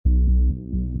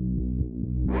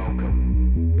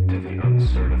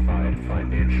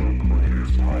Financial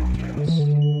Planners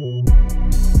Podcast.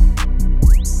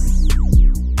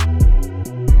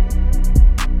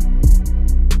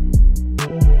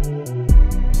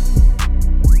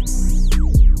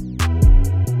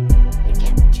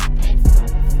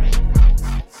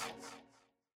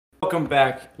 Welcome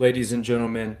back, ladies and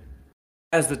gentlemen.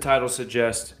 As the title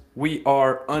suggests, we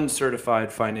are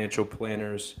uncertified financial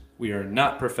planners. We are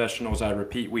not professionals. I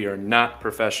repeat, we are not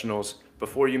professionals.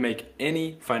 Before you make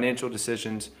any financial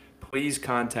decisions, please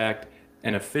contact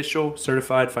an official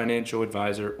certified financial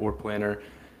advisor or planner.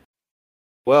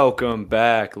 Welcome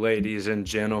back, ladies and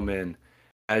gentlemen.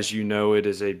 As you know, it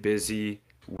is a busy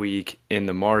week in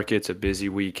the markets, a busy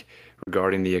week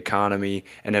regarding the economy,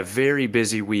 and a very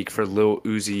busy week for Lil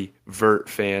Uzi Vert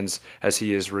fans as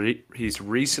he's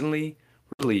recently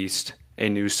released a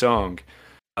new song.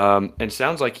 And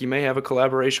sounds like he may have a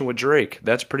collaboration with Drake.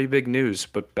 That's pretty big news.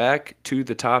 But back to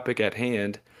the topic at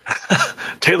hand.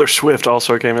 Taylor Swift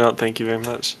also came out. Thank you very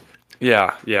much.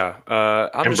 Yeah. I'm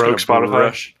And just broke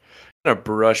Spotify. gonna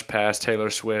brush past Taylor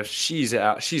Swift. She's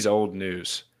out. She's old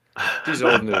news. She's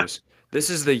old news. This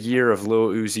is the year of Lil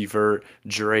Uzi Vert,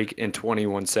 Drake, and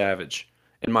 21 Savage,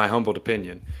 in my humbled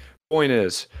opinion. Point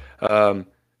is,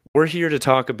 we're here to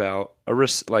talk about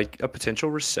a potential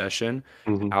recession,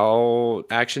 how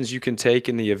actions you can take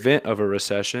in the event of a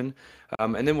recession,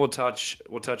 and then we'll touch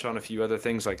on a few other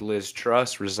things like Liz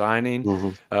Truss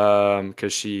resigning,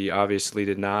 because she obviously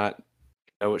did not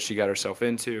know what she got herself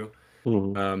into,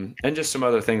 and just some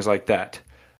other things like that.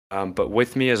 But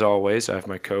with me, as always, I have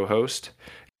my co-host,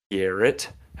 Garrett.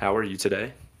 How are you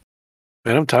today?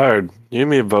 Man, I'm tired. You and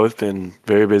me have both been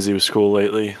very busy with school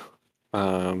lately.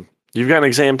 You've got an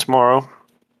exam tomorrow.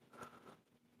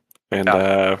 And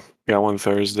got one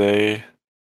Thursday.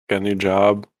 Got a new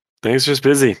job. Things just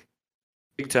busy.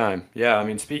 Big time. Yeah, I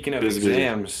mean, speaking of Busy.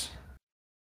 exams,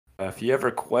 if you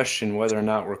ever question whether or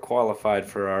not we're qualified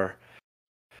for our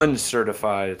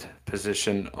uncertified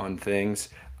position on things,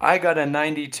 I got a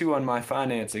 92 on my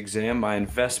finance exam, my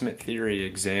investment theory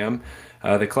exam.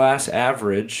 The class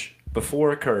average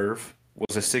before a curve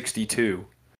was a 62.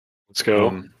 Let's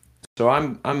go. So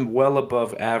I'm well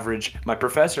above average. My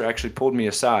professor actually pulled me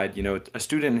aside. You know, a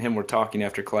student and him were talking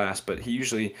after class, but he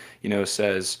usually,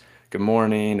 says good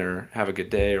morning or have a good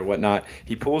day or whatnot.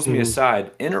 He pulls me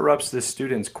aside, interrupts this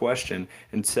student's question,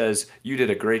 and says, "You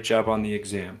did a great job on the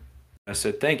exam." I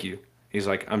said, "Thank you." He's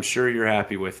like, "I'm sure you're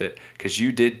happy with it because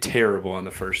you did terrible on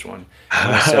the first one."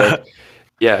 And I said,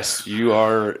 "Yes, you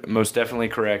are most definitely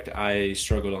correct. I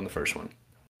struggled on the first one."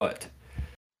 But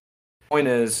the point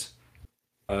is,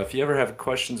 if you ever have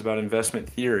questions about investment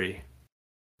theory,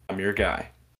 I'm your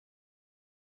guy.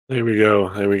 There we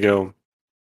go.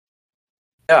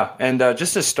 Yeah, and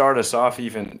just to start us off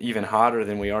even hotter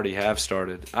than we already have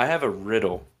started, I have a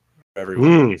riddle for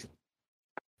everyone.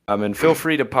 And feel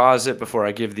free to pause it before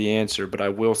I give the answer, but I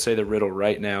will say the riddle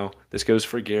right now. This goes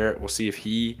for Garrett. We'll see if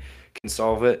he can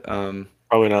solve it.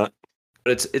 Probably not.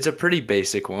 But it's a pretty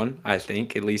basic one, I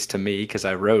think, at least to me, because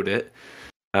I wrote it.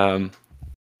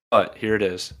 But here it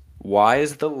is. Why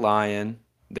is the lion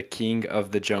the king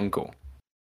of the jungle?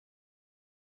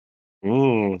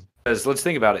 Because let's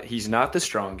think about it. He's not the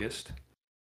strongest.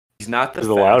 He's not the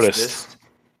loudest.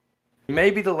 He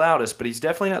may be the loudest, but he's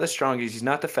definitely not the strongest. He's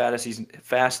not the fattest. He's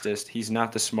fastest. He's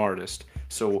not the smartest.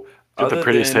 So Got the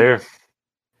prettiest hair.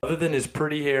 Other than his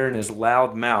pretty hair and his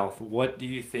loud mouth, what do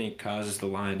you think causes the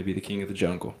lion to be the king of the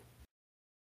jungle?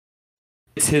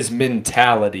 It's his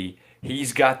mentality.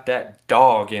 He's got that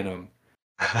dog in him.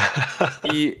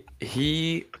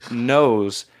 He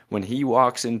knows when he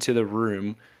walks into the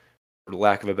room, for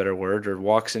lack of a better word, or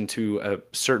walks into a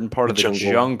certain part of the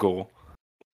jungle,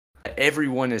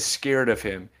 everyone is scared of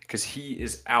him because he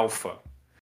is alpha.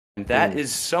 And that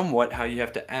is somewhat how you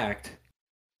have to act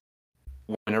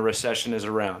when a recession is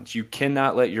around. You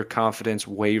cannot let your confidence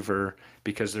waver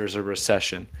because there's a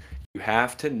recession. You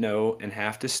have to know and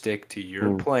have to stick to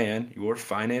your plan, your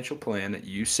financial plan that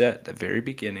you set at the very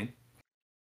beginning.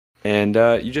 And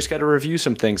you just got to review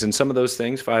some things. And some of those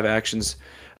things, 5 actions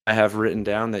I have written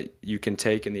down that you can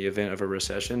take in the event of a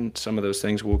recession. Some of those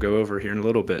things we'll go over here in a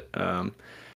little bit.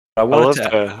 I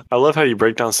love how you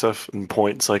break down stuff in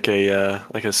points, like a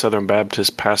Southern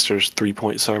Baptist pastor's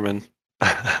 3-point sermon.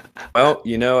 Well,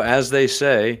 as they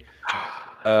say,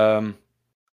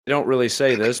 they don't really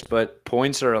say this, but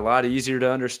points are a lot easier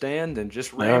to understand than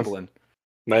just rambling.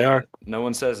 They are. No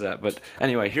one says that. But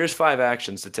anyway, here's 5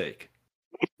 actions to take.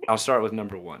 I'll start with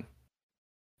number 1.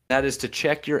 That is to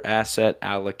check your asset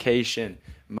allocation.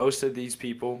 Most of these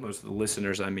people, most of the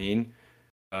listeners,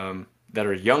 that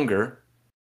are younger,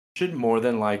 should more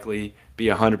than likely be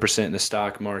 100% in the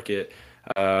stock market,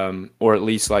 or at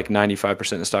least like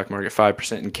 95% in the stock market,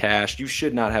 5% in cash. You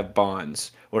should not have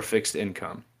bonds or fixed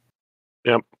income.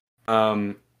 Yep.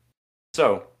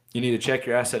 So you need to check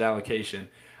your asset allocation.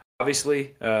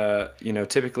 Obviously,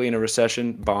 typically in a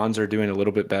recession, bonds are doing a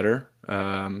little bit better,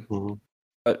 Mm-hmm.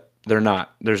 but they're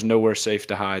not. There's nowhere safe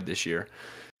to hide this year.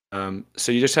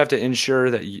 So you just have to ensure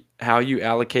that how you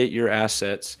allocate your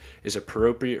assets is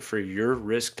appropriate for your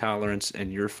risk tolerance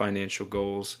and your financial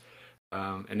goals.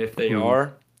 And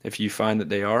if you find that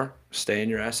they are, stay in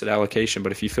your asset allocation.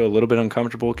 But if you feel a little bit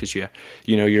uncomfortable because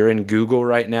you're in Google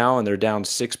right now and they're down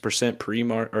 6%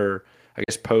 pre-market, or I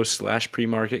guess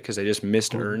post/pre-market because they just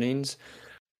missed earnings.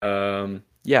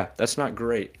 That's not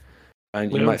great. And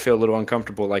you Yeah. might feel a little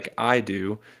uncomfortable like I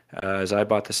do, as I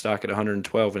bought the stock at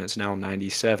 112 and it's now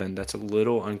 97. That's a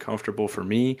little uncomfortable for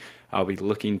me. I'll be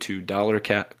looking to dollar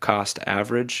cost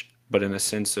average, but in a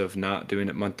sense of not doing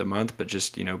it month to month, but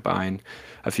just, buying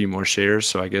a few more shares.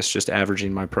 So I guess just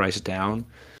averaging my price down.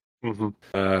 Mm-hmm.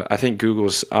 I think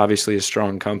Google's obviously a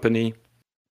strong company,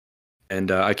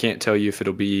 and I can't tell you if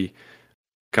it'll be a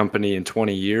company in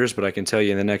 20 years, but I can tell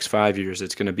you in the next 5 years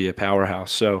it's going to be a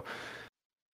powerhouse. So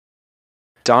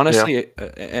it's honestly,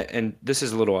 and this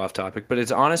is a little off topic, but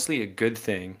it's honestly a good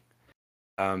thing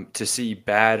to see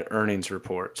bad earnings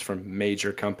reports from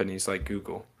major companies like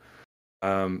Google,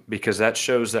 because that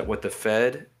shows that what the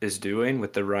Fed is doing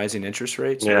with the rising interest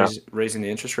rates, raising the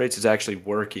interest rates, is actually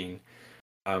working.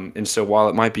 And so while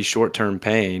it might be short-term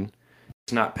pain,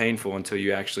 it's not painful until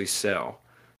you actually sell.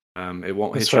 It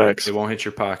won't hit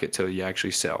your pocket till you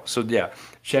actually sell. So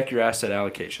check your asset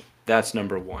allocation. That's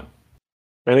number one.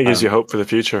 And it gives you hope for the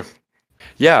future.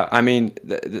 Yeah, I mean,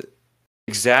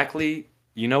 exactly.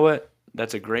 You know what?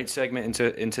 That's a great segment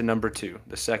into number two,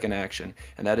 the second action,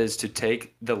 and that is to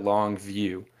take the long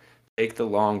view, take the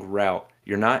long route.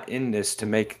 You're not in this to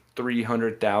make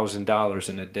 $300,000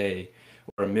 in a day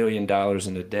or $1 million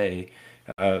in a day,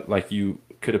 like you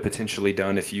could have potentially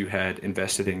done if you had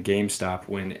invested in GameStop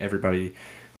when everybody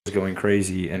was going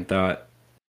crazy and thought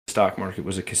the stock market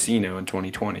was a casino in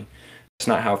 2020. That's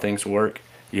not how things work.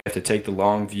 You have to take the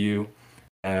long view,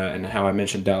 and how I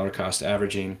mentioned dollar cost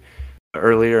averaging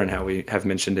earlier and how we have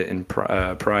mentioned it in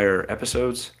prior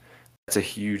episodes. That's a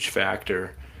huge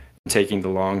factor in taking the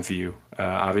long view.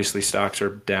 Obviously, stocks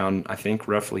are down, I think,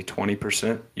 roughly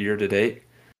 20% year to date.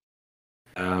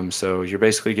 So you're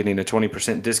basically getting a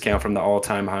 20% discount from the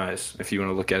all-time highs, if you want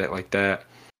to look at it like that.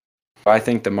 I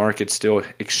think the market's still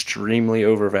extremely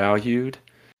overvalued.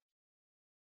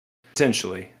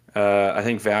 Potentially. I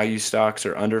think value stocks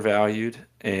are undervalued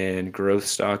and growth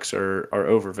stocks are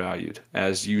overvalued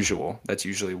as usual. That's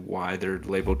usually why they're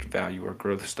labeled value or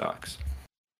growth stocks.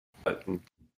 But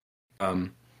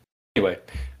anyway,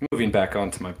 moving back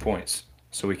on to my points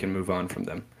so we can move on from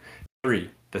them. The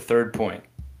third point,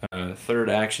 third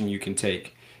action you can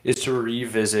take is to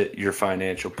revisit your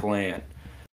financial plan.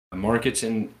 Markets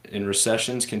in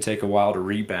recessions can take a while to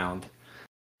rebound.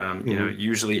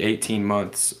 Usually 18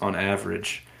 months on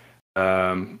average.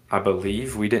 I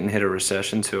believe we didn't hit a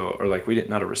recession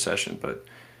not a recession, but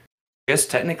I guess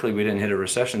technically we didn't hit a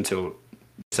recession till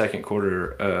the second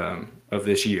quarter of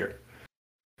this year.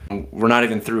 We're not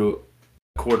even through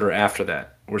a quarter after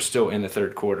that. We're still in the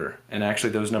third quarter, and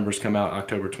actually those numbers come out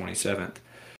October 27th.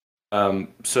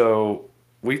 So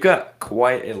we've got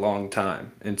quite a long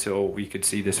time until we could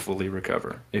see this fully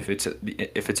recover if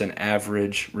it's an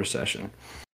average recession.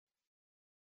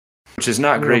 Which is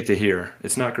not great to hear.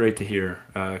 It's not great to hear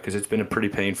because it's been a pretty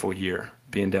painful year,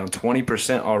 being down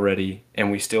 20% already,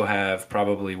 and we still have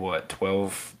probably,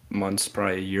 12 months,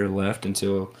 probably a year left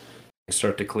until things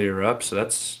start to clear up. So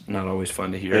that's not always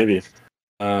fun to hear. Maybe.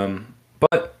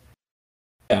 But,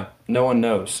 yeah, no one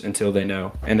knows until they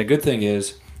know. And the good thing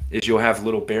is you'll have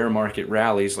little bear market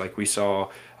rallies like we saw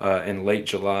in late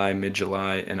July,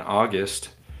 mid-July, and August,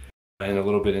 and a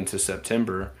little bit into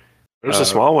September. There was a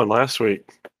small one last week.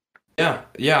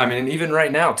 Yeah. I mean, even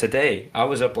right now, today, I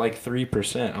was up like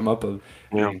 3%. I'm up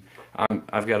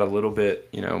I've got a little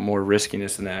bit, more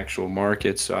riskiness in the actual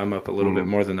market, so I'm up a little bit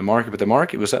more than the market. But the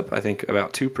market was up, I think,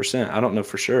 about 2%. I don't know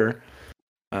for sure.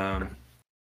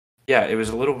 It was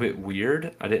a little bit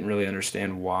weird. I didn't really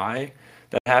understand why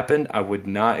that happened. I would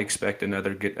not expect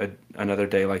another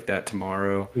day like that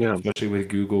tomorrow, especially with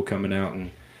Google coming out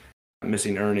and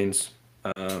missing earnings.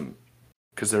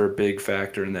 Because they're a big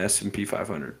factor in the S&P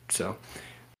 500. So,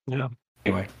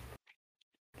 anyway,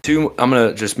 I'm going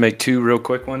to just make two real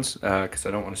quick ones because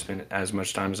I don't want to spend as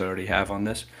much time as I already have on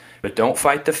this. But don't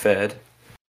fight the Fed.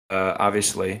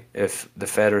 Obviously, if the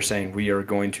Fed are saying we are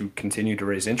going to continue to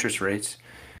raise interest rates,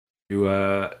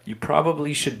 you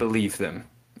probably should believe them,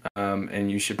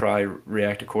 and you should probably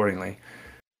react accordingly.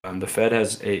 The Fed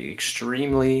has a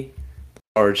extremely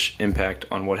large impact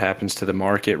on what happens to the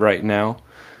market right now.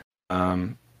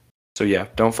 Um, so yeah,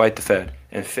 don't fight the Fed.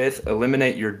 And fifth,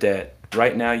 eliminate your debt.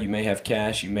 Right now, you may have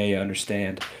cash. You may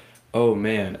understand, oh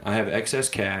man, I have excess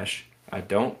cash. I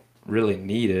don't really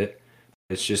need it.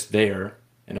 It's just there,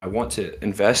 and I want to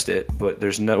invest it, but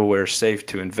there's nowhere safe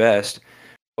to invest.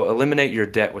 Well, eliminate your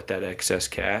debt with that excess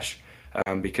cash,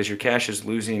 because your cash is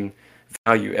losing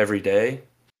value every day,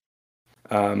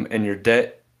 and your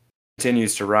debt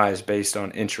continues to rise based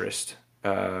on interest.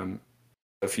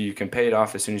 If you can pay it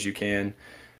off as soon as you can,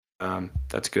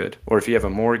 that's good. Or if you have a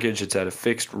mortgage, it's at a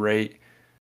fixed rate.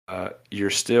 You're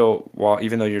still, while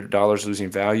even though your dollar's losing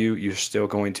value, you're still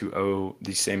going to owe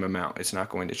the same amount. It's not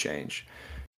going to change.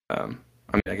 I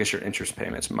mean, I guess your interest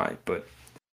payments might, but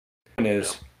the point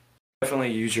is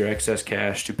definitely use your excess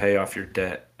cash to pay off your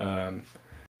debt.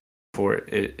 For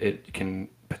it can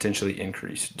potentially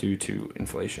increase due to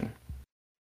inflation.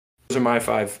 Those are my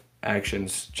 5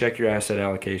 actions. Check your asset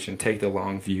allocation, take the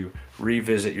long view,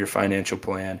 revisit your financial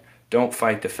plan. Don't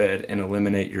fight the Fed and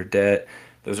eliminate your debt.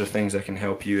 Those are things that can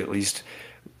help you at least,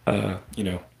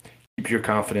 keep your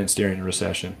confidence during a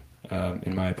recession,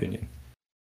 in my opinion.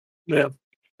 Yeah.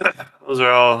 Those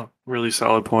are all really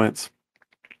solid points.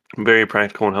 Very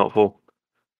practical and helpful.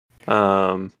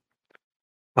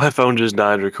 My phone just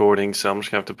died recording, so I'm just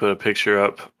gonna have to put a picture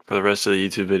up for the rest of the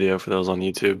YouTube video for those on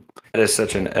YouTube. That is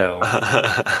such an L.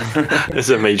 It's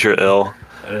a major L.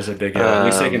 That is a big L. At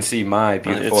least they can see my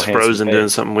beautiful, It's handsome frozen face. doing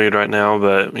something weird right now,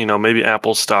 but maybe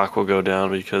Apple's stock will go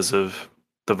down because of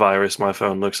the virus my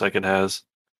phone looks like it has.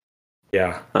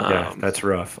 Yeah, that's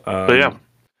rough. But yeah,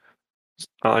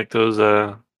 I like those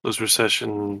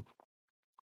recession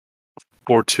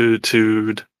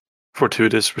fortuitous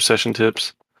recession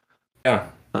tips. Yeah,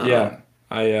 I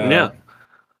Yeah.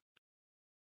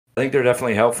 I think they're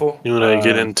definitely helpful. You want to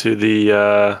get into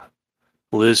the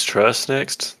Liz Truss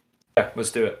next? Yeah,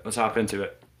 let's do it. Let's hop into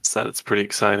it. It's pretty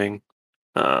exciting.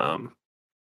 Sounds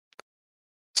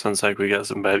like we got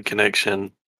some bad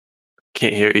connection.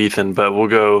 Can't hear Ethan, but we'll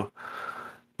go.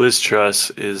 Liz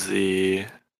Truss is the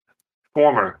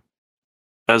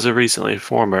as of recently,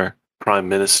 former Prime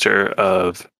Minister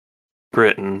of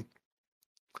Britain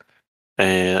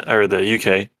or the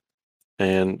UK,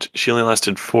 and she only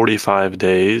lasted 45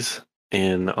 days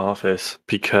in office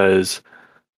because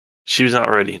she was not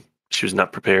ready. She was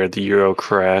not prepared. The euro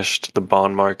crashed. The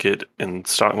bond market and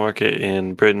stock market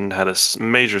in Britain had a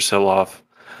major sell-off.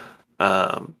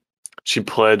 She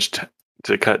pledged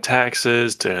to cut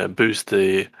taxes to boost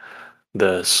the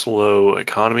slow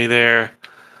economy there.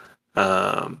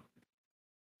 And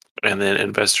then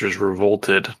investors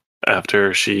revolted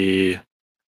after she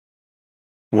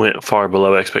went far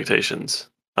below expectations.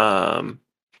 And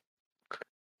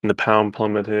the pound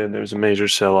plummeted. There was a major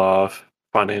sell-off.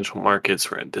 Financial markets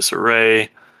were in disarray.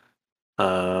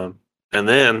 And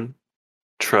then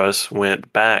Truss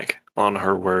went back on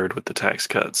her word with the tax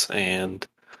cuts and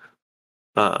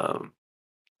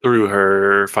threw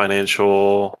her finance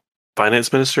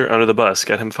minister under the bus,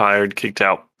 got him fired, kicked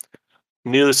out.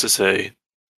 Needless to say,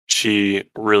 she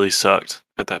really sucked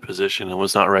at that position and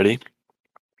was not ready.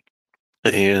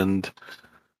 And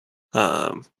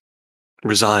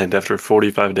resigned after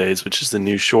 45 days, which is the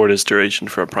new shortest duration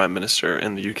for a prime minister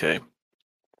in the UK.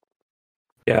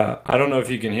 Yeah, I don't know if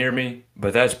you can hear me,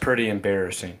 but that's pretty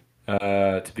embarrassing,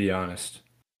 to be honest.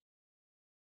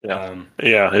 Yeah,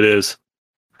 it is.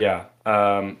 Yeah,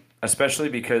 especially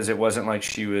because it wasn't like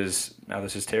she was. Now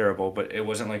this is terrible, but it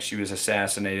wasn't like she was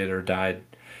assassinated or died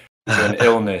to an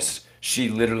illness. She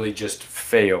literally just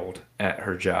failed at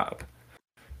her job.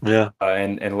 Yeah,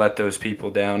 and let those people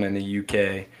down in the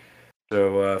UK.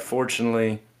 So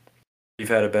fortunately, we've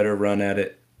had a better run at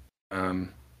it.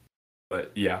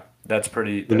 But yeah, that's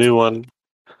pretty. The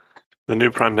new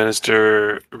prime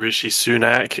minister, Rishi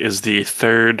Sunak, is the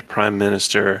third prime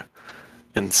minister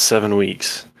in 7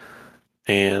 weeks.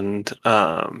 And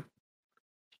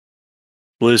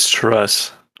Liz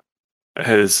Truss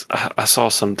I saw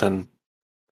something,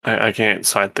 I can't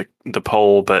cite the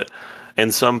poll, but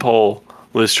in some poll,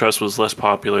 Liz Truss was less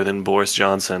popular than Boris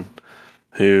Johnson,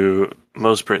 who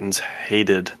most Britons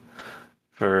hated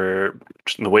for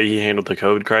the way he handled the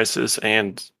COVID crisis,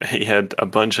 and he had a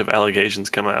bunch of allegations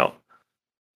come out.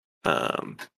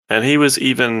 And he was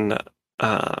even,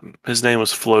 his name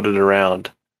was floated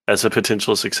around as a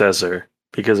potential successor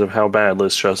because of how bad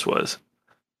Liz Truss was.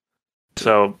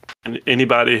 So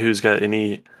anybody who's got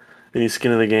any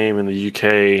skin in the game in the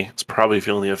UK is probably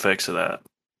feeling the effects of that.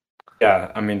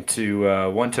 Yeah, I mean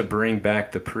to want to bring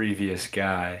back the previous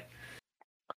guy,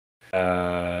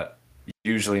 uh,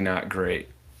 usually not great.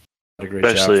 Not a great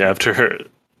job especially from. after her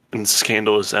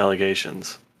scandalous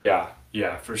allegations. Yeah,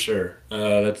 yeah, for sure.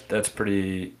 That's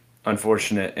pretty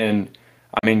unfortunate. And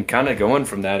I mean, kind of going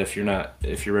from that, if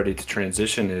you're ready to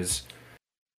transition, is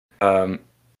um,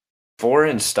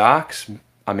 foreign stocks.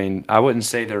 I mean, I wouldn't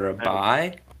say they're a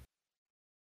buy.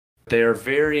 They are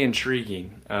very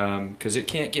intriguing because it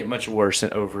can't get much worse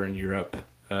over in Europe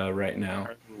right now.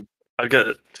 I've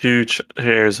got two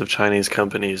shares of Chinese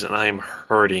companies, and I am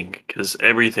hurting because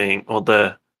everything. Well,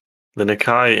 the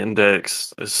Nikkei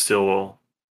index is still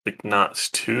like not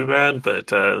too bad, but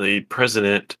the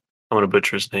president, I'm gonna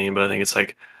butcher his name, but I think it's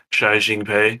like Xi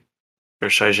Jinping or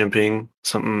Xi Jinping,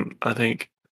 something. I think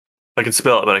I can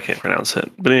spell it, but I can't pronounce it.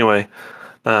 But anyway,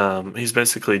 he's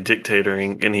basically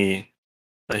dictating, and he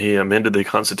amended the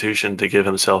constitution to give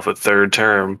himself a third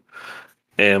term,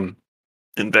 and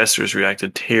investors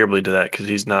reacted terribly to that because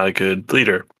he's not a good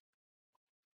leader.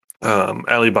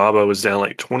 Alibaba was down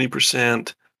like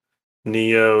 20%,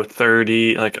 Neo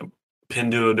 30, like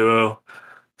Pinduoduo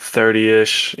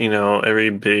 30-ish. Every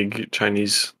big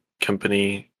Chinese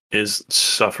company is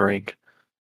suffering.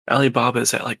 Alibaba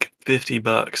is at like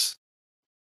 $50.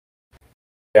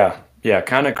 Yeah, yeah,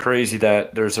 kind of crazy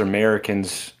that there's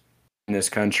Americans in this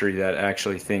country that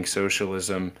actually think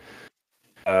socialism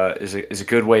is a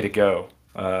good way to go.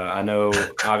 I know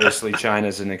obviously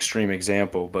China's an extreme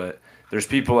example, but there's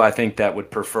people I think that would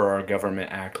prefer our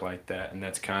government act like that, and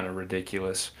that's kind of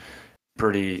ridiculous.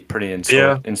 Pretty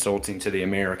Yeah. insulting to the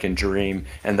American dream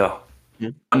and the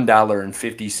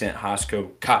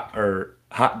 $1.50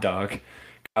 hot dog.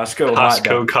 Costco hot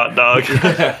dog. Costco hot dog.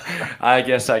 Yeah, I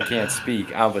guess I can't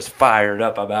speak. I was fired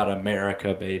up about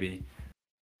America, baby.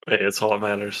 Hey, it's all that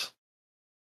matters.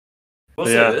 We'll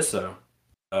say Yeah. this though,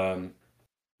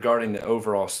 regarding the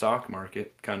overall stock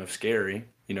market, kind of scary.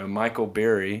 Michael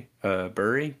Burry, I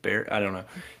don't know,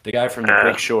 the guy from The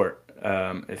Big Short.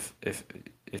 If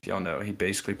y'all know, he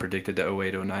basically predicted the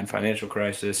 0809 financial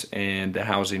crisis and the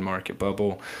housing market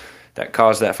bubble that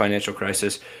caused that financial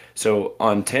crisis. So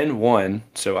on 10/1,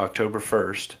 so October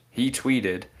 1st, he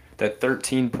tweeted that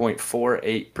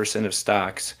 13.48% of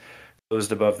stocks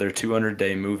closed above their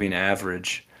 200-day moving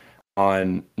average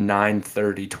on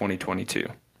 9/30/2022.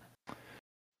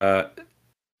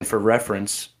 For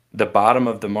reference, the bottom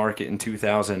of the market in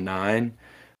 2009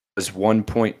 was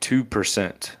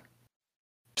 1.2%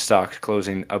 stocks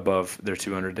closing above their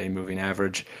 200-day moving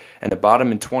average, and the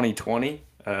bottom in 2020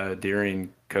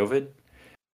 during COVID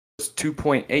was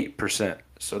 2.8%.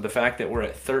 So the fact that we're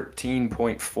at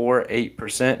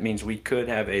 13.48% means we could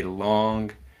have a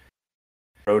long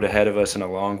road ahead of us and a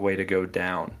long way to go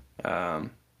down. So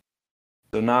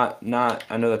not.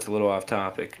 I know that's a little off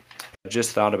topic. I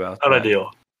just thought about Not that.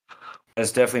 ideal.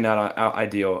 That's definitely not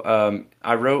ideal.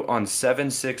 I wrote on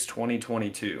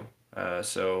 7/6/2022.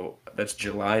 So that's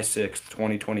July 6th,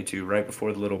 2022, right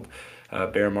before the little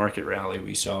bear market rally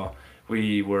we saw.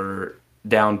 We were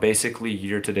down basically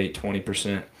year to date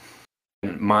 20%.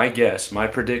 And my guess, my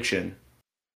prediction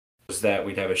was that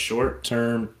we'd have a short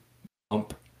term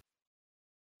bump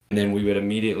and then we would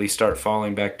immediately start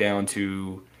falling back down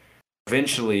to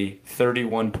eventually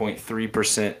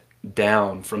 31.3%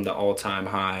 down from the all time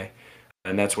high.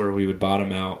 And that's where we would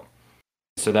bottom out.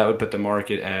 So that would put the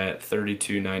market at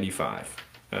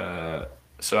 32.95.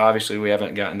 So obviously we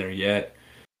haven't gotten there yet.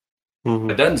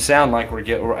 Mm-hmm. It doesn't sound like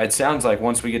it sounds like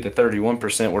once we get to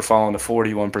 31%, we're falling to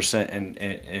 41%,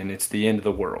 and it's the end of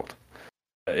the world.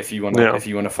 If you want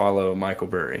to follow Michael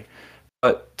Burry,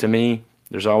 but to me,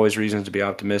 there's always reasons to be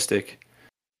optimistic.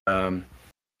 We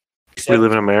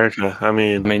live in America. I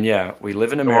mean, yeah, we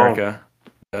live in America.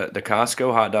 The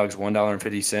Costco hot dog's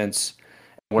 $1.50.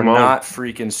 We're not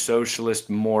freaking socialist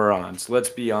morons. Let's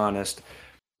be honest.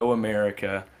 Go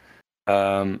America,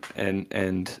 and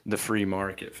the free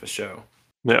market for sure.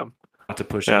 Yeah. Not to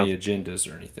push any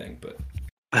agendas or anything, but.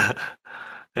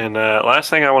 And last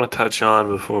thing I want to touch on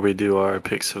before we do our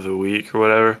picks of the week or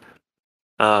whatever,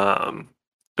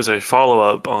 is a follow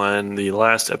up on the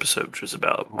last episode, which was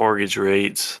about mortgage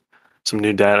rates. Some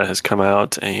new data has come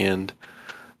out, and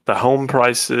the home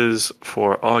prices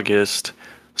for August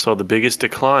saw the biggest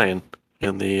decline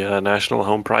in the National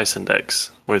Home Price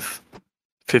Index, with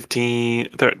down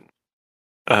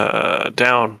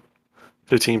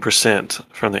 15%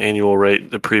 from the annual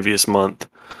rate the previous month.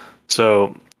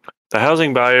 So the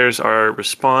housing buyers are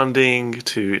responding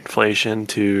to inflation,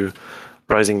 to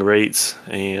rising rates,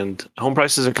 and home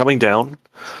prices are coming down.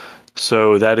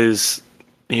 So that is,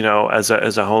 as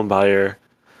a home buyer,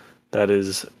 that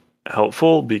is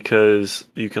helpful because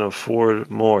you can afford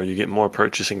more. You get more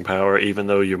purchasing power, even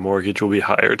though your mortgage will be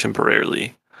higher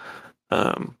temporarily.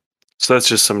 So that's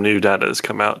just some new data that's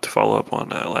come out to follow up on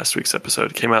last week's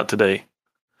episode. It came out today.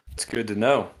 It's good to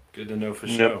know. Good to know for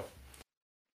Yep. sure.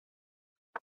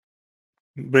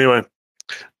 But anyway,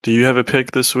 do you have a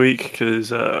pick this week?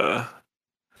 Because Yeah,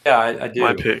 I do.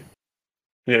 my pick.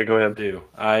 Yeah, go ahead. I do.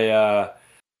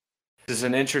 This is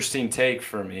an interesting take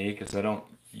for me because I don't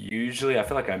usually. I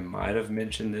feel like I might have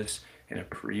mentioned this in a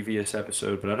previous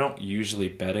episode, but I don't usually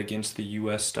bet against the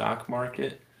U.S. stock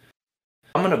market.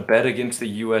 I'm going to bet against the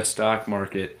U.S. stock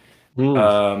market,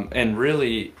 and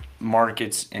really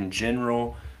markets in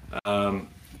general. And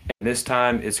this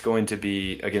time it's going to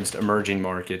be against emerging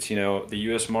markets. You know, the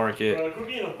U.S. market.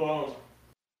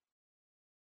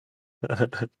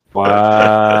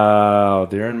 Wow,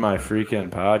 they're in my freaking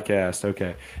podcast.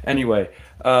 Okay. Anyway,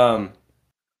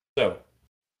 so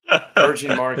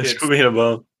emerging markets. It's being a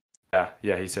bum.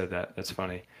 Yeah, he said that. That's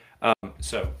funny.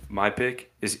 So my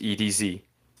pick is EDZ.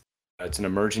 It's an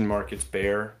emerging markets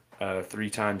bear, 3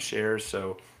 times shares.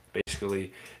 So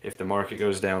basically, if the market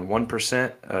goes down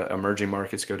 1%, emerging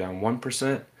markets go down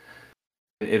 1%,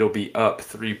 it'll be up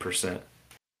 3%.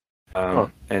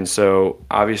 And so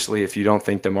obviously, if you don't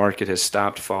think the market has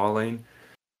stopped falling,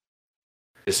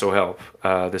 this will help.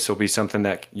 This will be something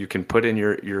that you can put in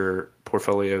your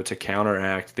portfolio to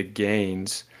counteract the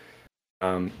gains,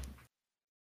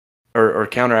 or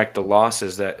counteract the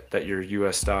losses that your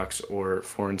U.S. stocks or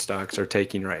foreign stocks are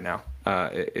taking right now.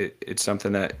 It's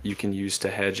something that you can use to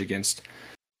hedge against,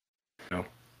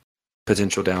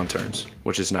 potential downturns,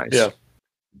 which is nice. Yeah,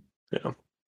 I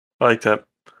like that.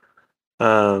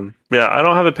 Yeah, I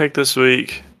don't have a pick this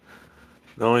week.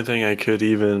 The only thing I could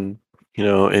even,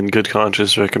 in good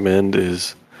conscience recommend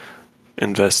is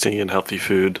investing in healthy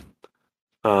food.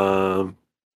 I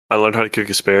learned how to cook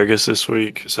asparagus this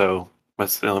week, so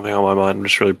that's the only thing on my mind. I'm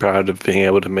just really proud of being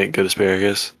able to make good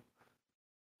asparagus.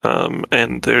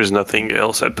 And there's nothing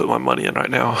else I'd put my money in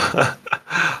right now.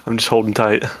 I'm just holding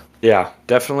tight. Yeah,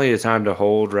 definitely a time to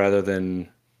hold rather than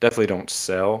definitely don't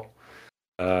sell.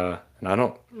 And I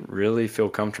don't really feel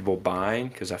comfortable buying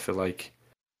because I feel like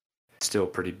it's still a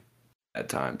pretty bad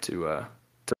time to buy.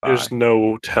 There's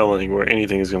no telling where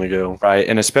anything is going to go. Right,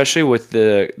 and especially with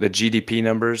the GDP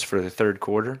numbers for the third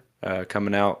quarter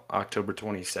coming out October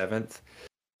 27th,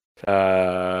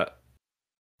 that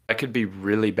could be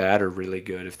really bad or really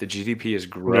good. If the GDP is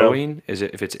growing,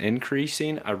 if it's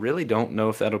increasing, I really don't know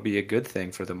if that'll be a good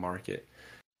thing for the market.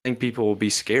 I think people will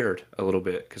be scared a little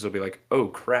bit because they'll be like, oh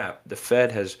crap, the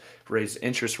Fed has raised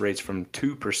interest rates from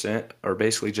 2%, or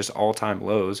basically just all-time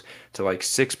lows, to like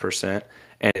 6%,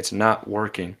 and it's not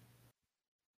working.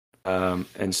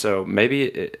 And so maybe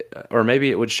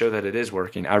it would show that it is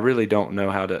working. I really don't know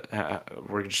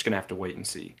we're just going to have to wait and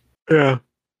see. Yeah.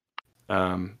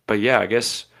 But yeah, I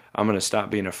guess I'm going to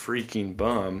stop being a freaking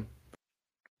bum,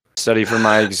 study for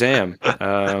my exam.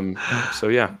 So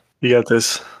yeah. You got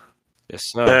this. Yes,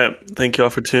 sir. Thank you all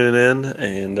for tuning in,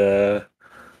 and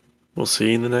we'll see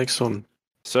you in the next one.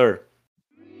 Sir.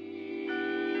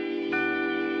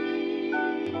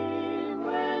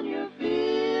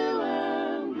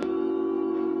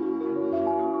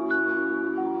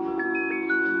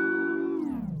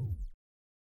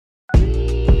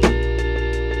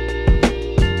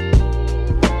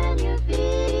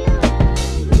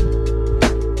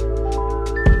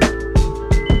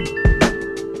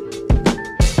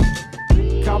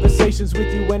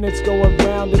 With you when it's going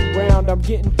round and round. I'm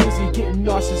getting dizzy, getting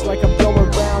nauseous, like I'm going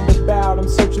round and about. I'm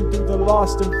searching through the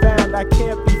lost and found. I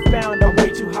can't be found, I'm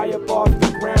way too high up off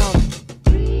the ground.